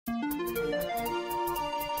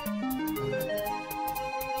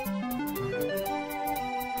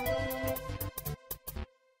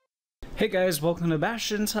Hey guys, welcome to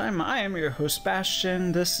Bastion Time. I am your host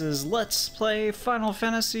Bastion. This is Let's Play Final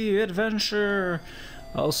Fantasy Adventure,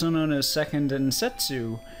 also known as Seiken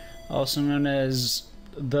Densetsu, also known as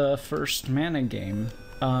the first mana game.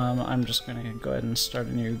 I'm just gonna go ahead and start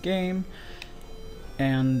a new game.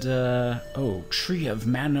 And, oh, Tree of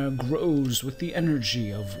Mana grows with the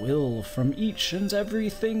energy of will from each and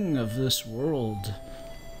everything of this world.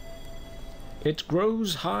 It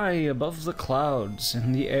grows high above the clouds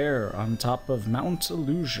in the air on top of Mount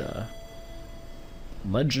Illusia.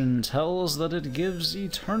 Legend tells that it gives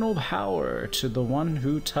eternal power to the one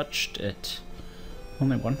who touched it.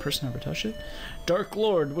 Only one person ever touched it? Dark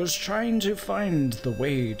Lord was trying to find the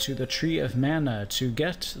way to the Tree of Mana to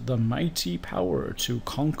get the mighty power to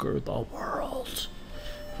conquer the world.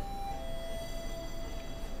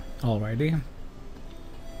 Alrighty.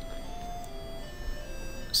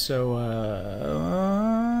 So,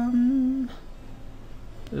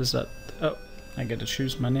 is that, oh, I get to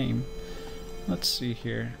choose my name. Let's see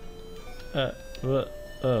here.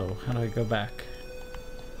 Oh, how do I go back?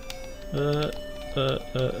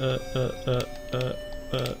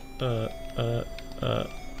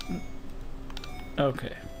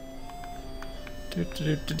 Okay.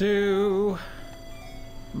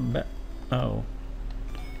 Oh.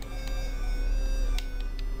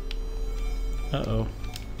 Uh-oh.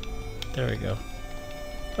 There we go.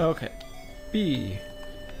 Okay. B.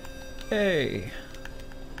 A.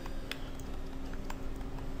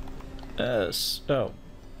 S. Oh.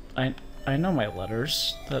 I know my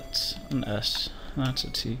letters. That's an S. That's a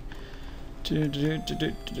T.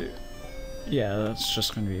 Yeah, that's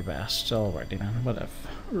just gonna be Bast. Alrighty then.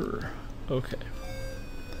 Whatever. Okay.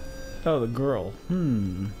 Oh, the girl. I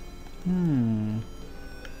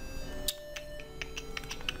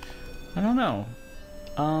don't know.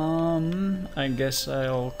 I guess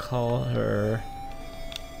I'll call her,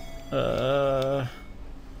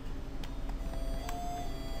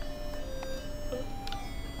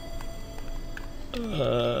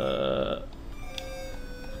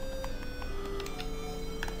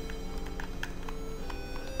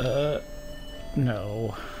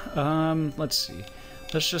 no. Let's see.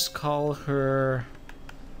 Let's just call her,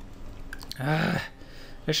 I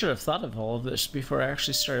should have thought of all of this before I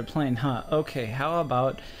actually started playing, huh? Okay, how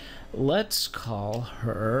about let's call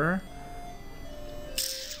her...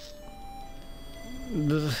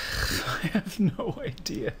 I have no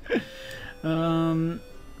idea.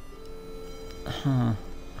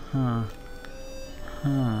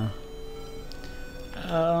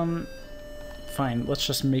 Fine, let's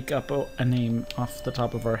just make up a name off the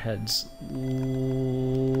top of our heads.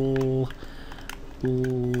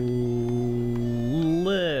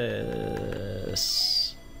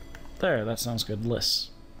 Liss. There, that sounds good.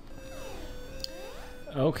 Liss.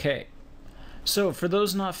 Okay. So, for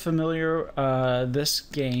those not familiar, this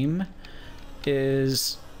game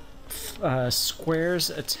is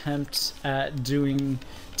Square's attempt at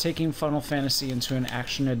taking Final Fantasy into an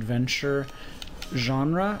action-adventure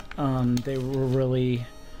genre. They were really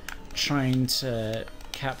trying to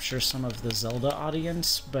capture some of the Zelda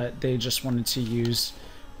audience, but they just wanted to use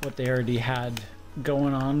what they already had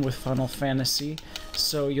going on with Final Fantasy.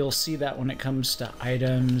 So you'll see that when it comes to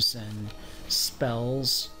items and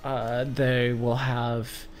spells, they will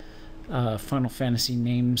have Final Fantasy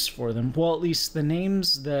names for them. Well, at least the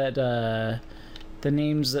names that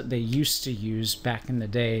they used to use back in the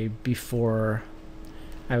day before,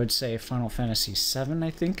 I would say, Final Fantasy VII,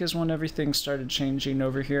 I think, is when everything started changing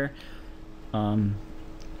over here.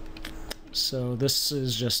 So this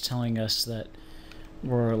is just telling us that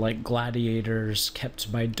we're like gladiators kept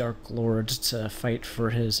by Dark Lord to fight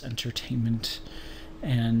for his entertainment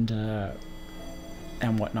and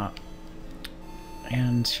whatnot.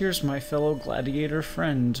 And here's my fellow gladiator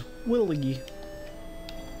friend, Willie.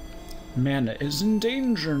 Mana is in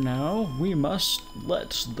danger now. We must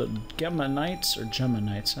let the Geminites, or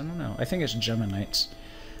Geminites, I don't know. I think it's Geminites,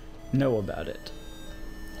 know about it.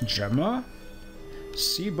 Gemma?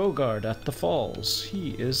 See Bogard at the falls.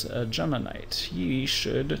 He is a Geminite. He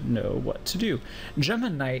should know what to do.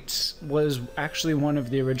 Geminite was actually one of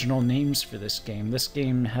the original names for this game. This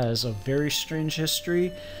game has a very strange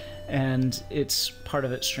history, and part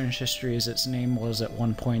of its strange history is its name was at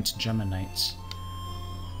one point Geminites.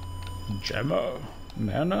 Gemma?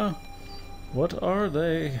 Mana? What are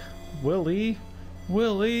they? Willie?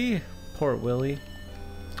 Willie? Poor Willie.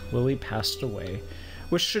 Willie passed away.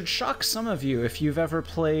 Which should shock some of you if you've ever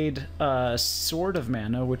played Sword of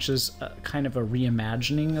Mana, which is kind of a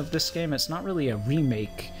reimagining of this game. It's not really a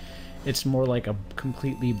remake. It's more like a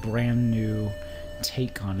completely brand new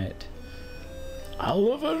take on it.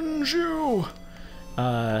 I'll avenge you!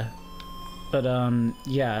 But,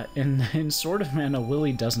 yeah, in Sword of Mana,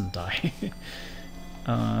 Willy doesn't die.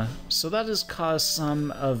 So that has caused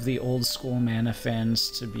some of the old school Mana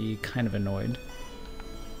fans to be kind of annoyed.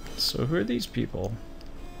 So who are these people?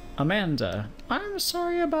 Amanda. I'm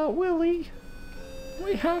sorry about Willy.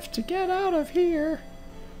 We have to get out of here.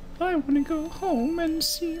 I want to go home and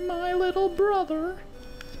see my little brother.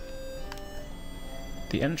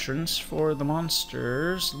 The entrance for the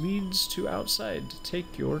monsters leads to outside.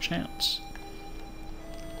 Take your chance.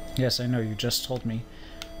 Yes, I know, you just told me.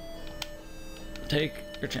 Take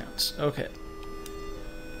your chance. Okay.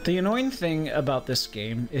 The annoying thing about this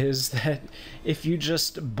game is that if you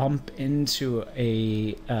just bump into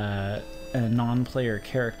a non-player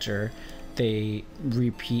character, they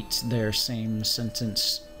repeat their same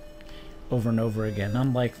sentence over and over again.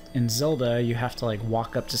 Unlike in Zelda, you have to like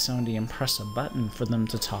walk up to somebody and press a button for them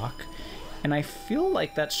to talk. And I feel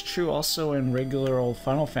like that's true also in regular old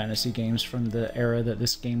Final Fantasy games from the era that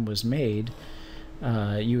this game was made.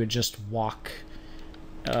 You would just walk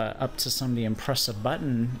up to somebody and press a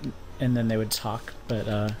button, and then they would talk.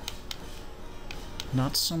 But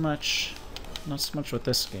not so much with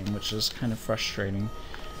this game, which is kind of frustrating.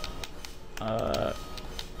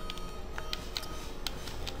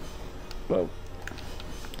 Whoa.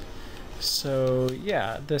 So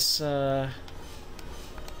yeah, this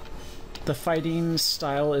the fighting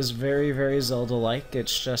style is very, very Zelda-like.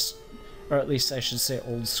 It's just, or at least I should say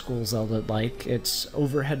old school Zelda-like. It's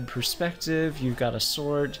overhead perspective, you've got a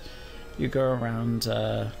sword, you go around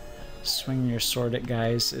swinging your sword at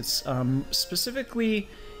guys. It's specifically,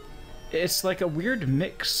 it's like a weird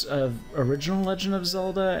mix of original Legend of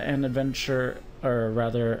Zelda and Adventure, or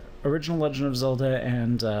rather, original Legend of Zelda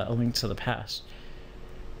and A Link to the Past.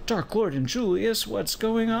 Dark Lord and Julius, what's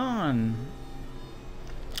going on?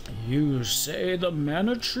 You say the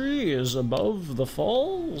mana tree is above the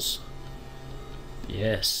falls?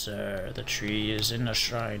 Yes, sir. The tree is in a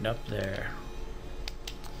shrine up there.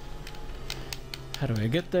 How do I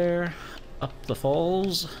get there? Up the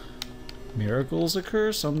falls? Miracles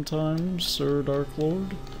occur sometimes, Sir Dark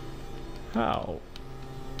Lord. How?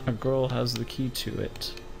 A girl has the key to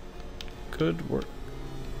it. Good work.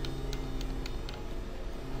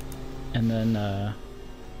 And then,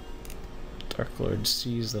 Dark Lord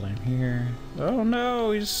sees that I'm here. Oh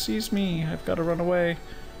no, he sees me. I've got to run away.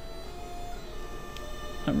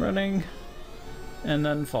 I'm running. And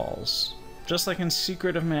then falls. Just like in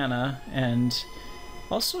Secret of Mana, and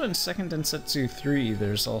also in Seiken Densetsu 3,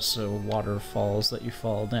 there's also waterfalls that you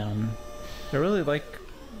fall down. I really like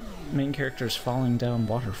main characters falling down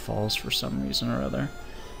waterfalls for some reason or other.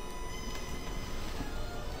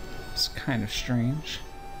 It's kind of strange.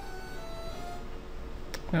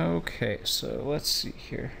 Okay, so let's see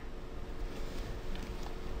here.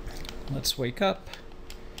 Let's wake up.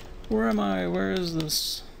 Where am I? Where is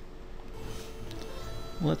this?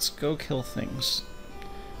 Let's go kill things.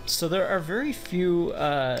 So there are very few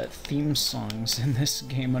theme songs in this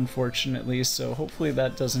game, unfortunately, so hopefully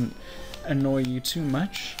that doesn't annoy you too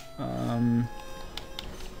much.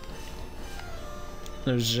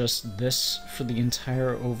 There's just this for the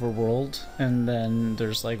entire overworld, and then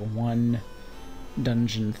there's like one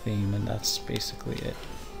dungeon theme, and that's basically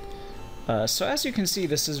it. So as you can see,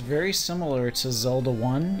 this is very similar to Zelda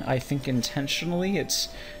 1. I think intentionally it's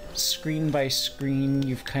screen by screen.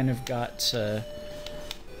 You've kind of got to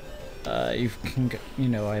you can, you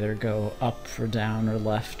know, either go up or down or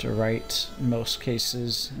left or right in most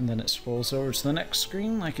cases, and then it scrolls over to the next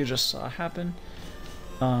screen like you just saw happen.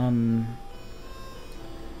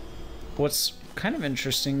 What's kind of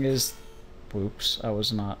interesting is, whoops, I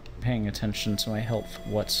was not paying attention to my health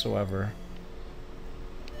whatsoever.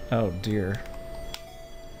 Oh dear.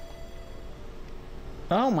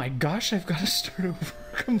 Oh my gosh, I've got to start over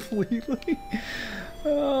completely.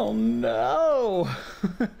 Oh no!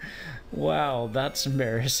 Wow, that's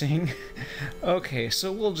embarrassing. Okay,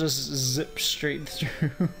 so we'll just zip straight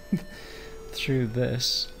through through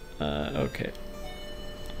this. Okay.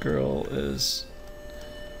 Girl is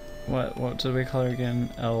what do we call her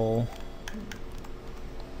again? L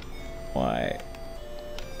Y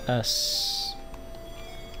S.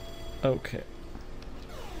 Okay.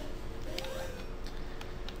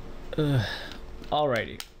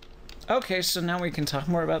 Alrighty. Okay, so now we can talk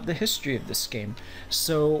more about the history of this game.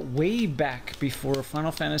 So way back before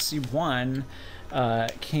Final Fantasy 1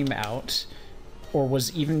 came out, or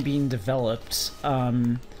was even being developed,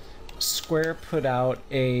 Square put out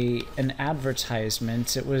an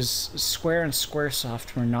advertisement. It was Square and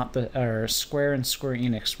Squaresoft were not the, or Square and Square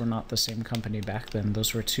Enix were not the same company back then.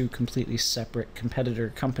 Those were two completely separate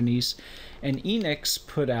competitor companies, and Enix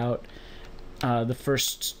put out the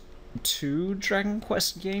first 2 Dragon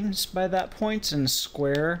Quest games by that point, and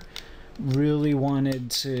Square really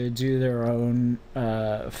wanted to do their own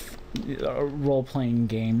role-playing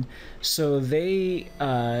game, so they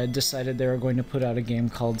decided they were going to put out a game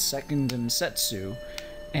called Seiken Densetsu,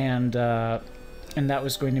 and that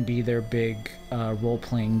was going to be their big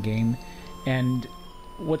role-playing game. And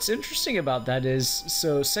what's interesting about that is,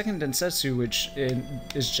 so Seiken Densetsu, which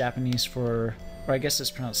is Japanese for, or I guess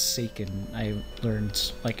it's pronounced Seiken, I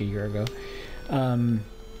learned like a year ago,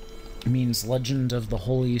 means Legend of the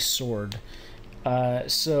Holy Sword.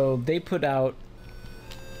 So they put out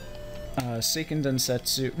Seiken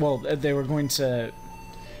Densetsu. Well, they were going to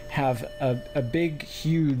have a big,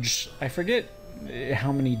 huge, I forget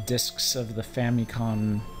how many discs of the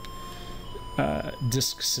Famicom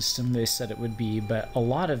disc system they said it would be, but a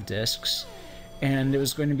lot of discs, and it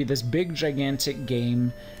was going to be this big, gigantic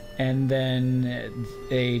game, and then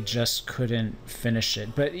they just couldn't finish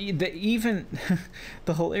it. But even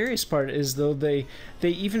the hilarious part is, though, they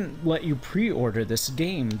even let you pre-order this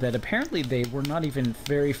game that apparently they were not even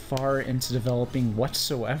very far into developing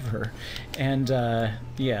whatsoever, and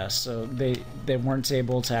yeah, so they weren't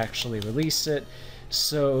able to actually release it.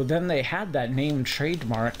 So then they had that name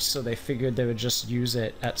trademarked, so they figured they would just use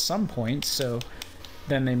it at some point. So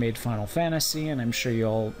then they made Final Fantasy, and I'm sure you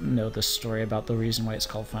all know the story about the reason why it's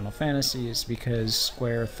called Final Fantasy is because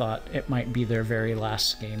Square thought it might be their very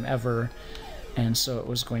last game ever, and so it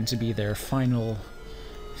was going to be their final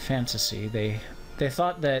fantasy. They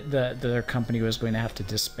thought that their company was going to have to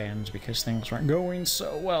disband because things weren't going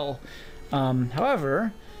so well.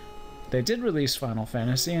 However, they did release Final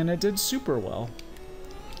Fantasy, and it did super well.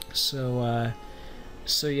 So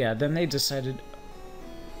yeah, then they decided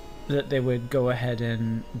that they would go ahead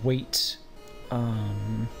and wait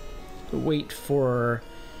for,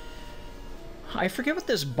 I forget what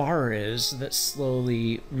this bar is that's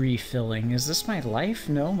slowly refilling. Is this my life?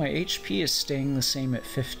 No, my HP is staying the same at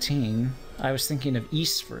 15. I was thinking of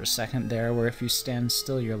East for a second there, where if you stand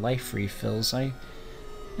still your life refills. I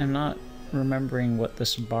am not remembering what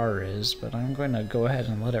this bar is, but I'm going to go ahead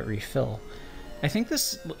and let it refill. I think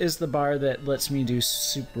this is the bar that lets me do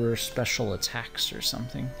super special attacks or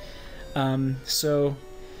something. So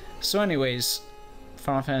anyways,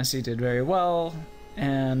 Final Fantasy did very well,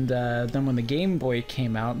 and then when the Game Boy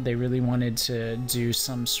came out, they really wanted to do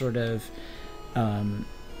some sort of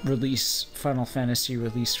Final Fantasy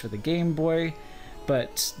release for the Game Boy,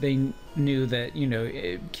 but they knew that, you know,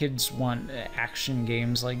 kids want action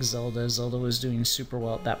games like Zelda. Zelda was doing super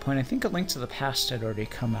well at that point. I think A Link to the Past had already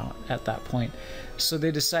come out at that point. So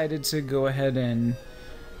they decided to go ahead and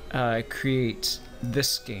create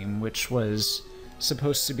this game, which was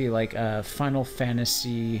supposed to be like a Final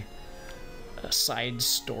Fantasy side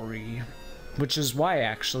story, which is why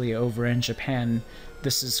actually over in Japan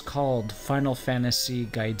this is called Final Fantasy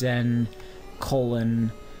Gaiden :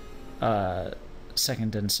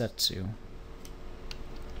 Seiken Densetsu.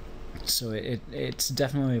 So it's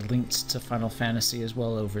definitely linked to Final Fantasy as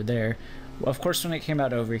well over there. Of course, when it came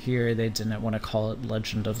out over here, they didn't want to call it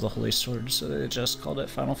Legend of the Holy Sword, so they just called it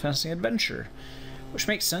Final Fantasy Adventure, which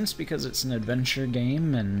makes sense because it's an adventure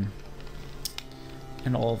game and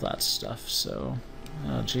all of that stuff. So,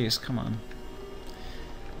 oh geez, come on.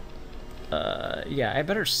 Yeah, I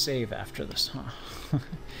better save after this, huh?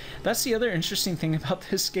 That's the other interesting thing about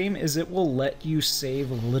this game, is it will let you save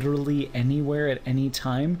literally anywhere at any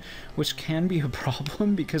time, which can be a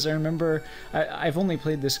problem because I remember I've only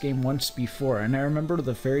played this game once before, and I remember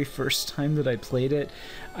the very first time that I played it,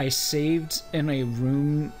 I saved in a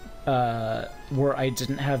room where I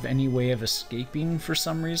didn't have any way of escaping for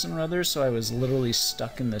some reason or other, so I was literally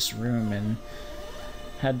stuck in this room and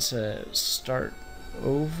had to start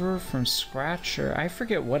over from scratch, or I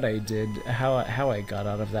forget what I did, how I got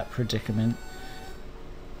out of that predicament.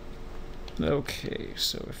 Okay,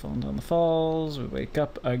 so we're falling down the falls, we wake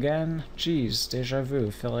up again. Jeez, deja vu,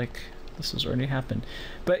 I feel like this has already happened.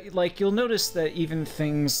 But like, you'll notice that even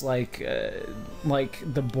things like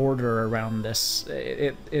the border around this,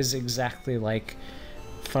 it is exactly like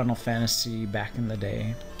Final Fantasy back in the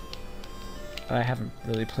day. I haven't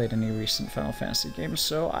really played any recent Final Fantasy games,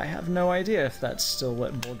 so I have no idea if that's still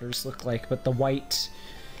what borders look like, but the white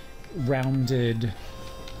rounded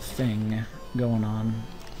thing going on.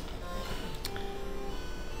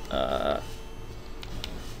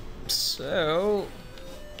 So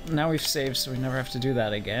now we've saved, so we never have to do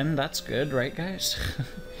that again. That's good, right guys?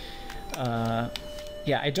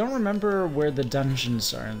 Yeah, I don't remember where the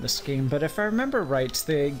dungeons are in this game, but if I remember right,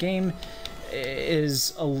 the game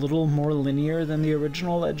is a little more linear than the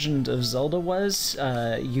original Legend of Zelda was.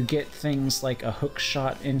 You get things like a hook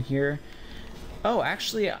shot in here. Oh,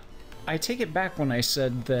 actually, I take it back when I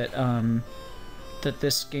said that that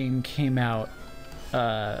this game came out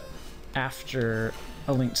after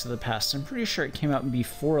A Link to the Past. I'm pretty sure it came out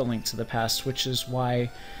before A Link to the Past, which is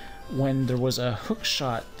why when there was a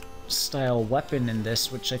hookshot style weapon in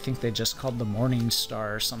this, which I think they just called the Morning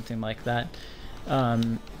Star or something like that,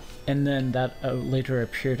 and then that later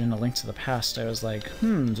appeared in A Link to the Past, I was like,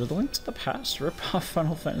 did A Link to the Past rip off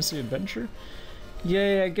Final Fantasy Adventure?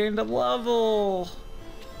 Yay, I gained a level!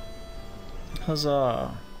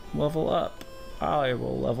 Huzzah! Level up. I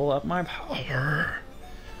will level up my power.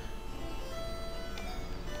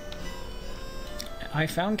 I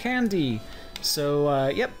found candy! So,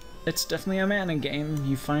 yep, it's definitely a mana game.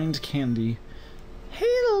 You find candy.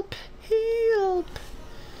 Help! Help!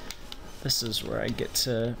 This is where I get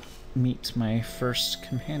to meet my first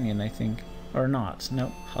companion, I think. Or not.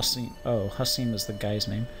 No, Hasim. Oh, Hasim is the guy's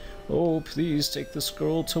name. Oh, please take this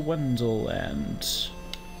girl to Wendell and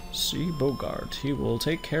see Bogart. He will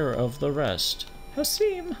take care of the rest.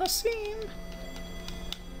 Hasim! Hasim!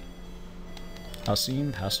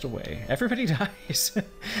 Hasim passed away. Everybody dies.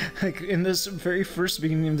 Like, in this very first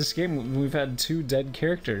beginning of this game, we've had 2 dead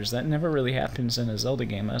characters. That never really happens in a Zelda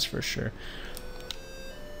game, that's for sure.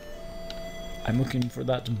 I'm looking for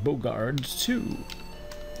that Bogart, too.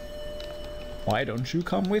 Why don't you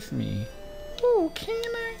come with me? Oh, can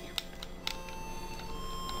I?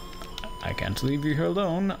 I can't leave you here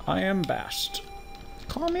alone. I am Bast.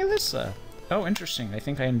 Call me Lissa. Oh, interesting. I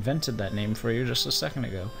think I invented that name for you just a second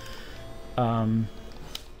ago.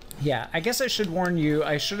 Yeah, I guess I should warn you,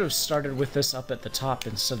 I should have started with this up at the top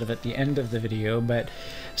instead of at the end of the video, but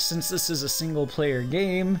since this is a single-player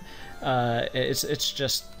game, it's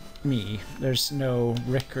just me. There's no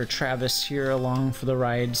Rick or Travis here along for the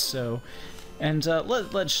ride, so... And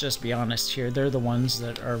let's just be honest here, they're the ones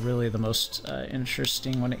that are really the most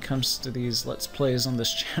interesting when it comes to these Let's Plays on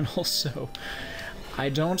this channel, so... I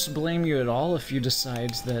don't blame you at all if you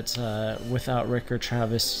decide that without Rick or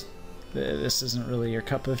Travis, this isn't really your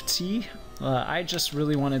cup of tea. I just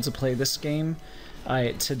really wanted to play this game.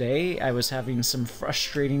 Today I was having some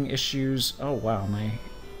frustrating issues. Oh wow, my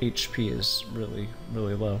HP is really,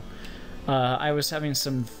 really low. I was having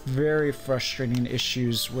some very frustrating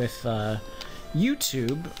issues with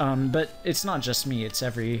YouTube, but it's not just me, it's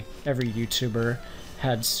every YouTuber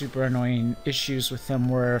had super annoying issues with them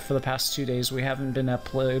where for the past 2 days we have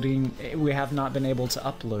not been able to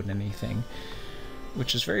upload anything,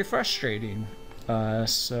 which is very frustrating.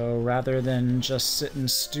 So rather than just sit and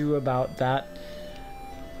stew about that,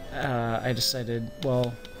 I decided,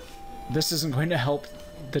 well, this isn't going to help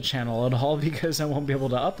the channel at all because I won't be able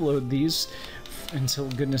to upload these until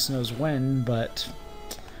goodness knows when, but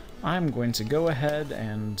I'm going to go ahead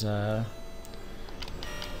and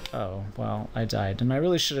oh, well, I died, and I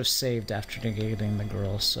really should have saved after negating the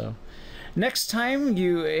girl, so... Next time,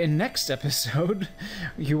 in next episode,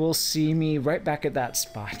 you will see me right back at that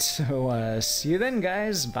spot. So, see you then,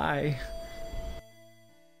 guys. Bye.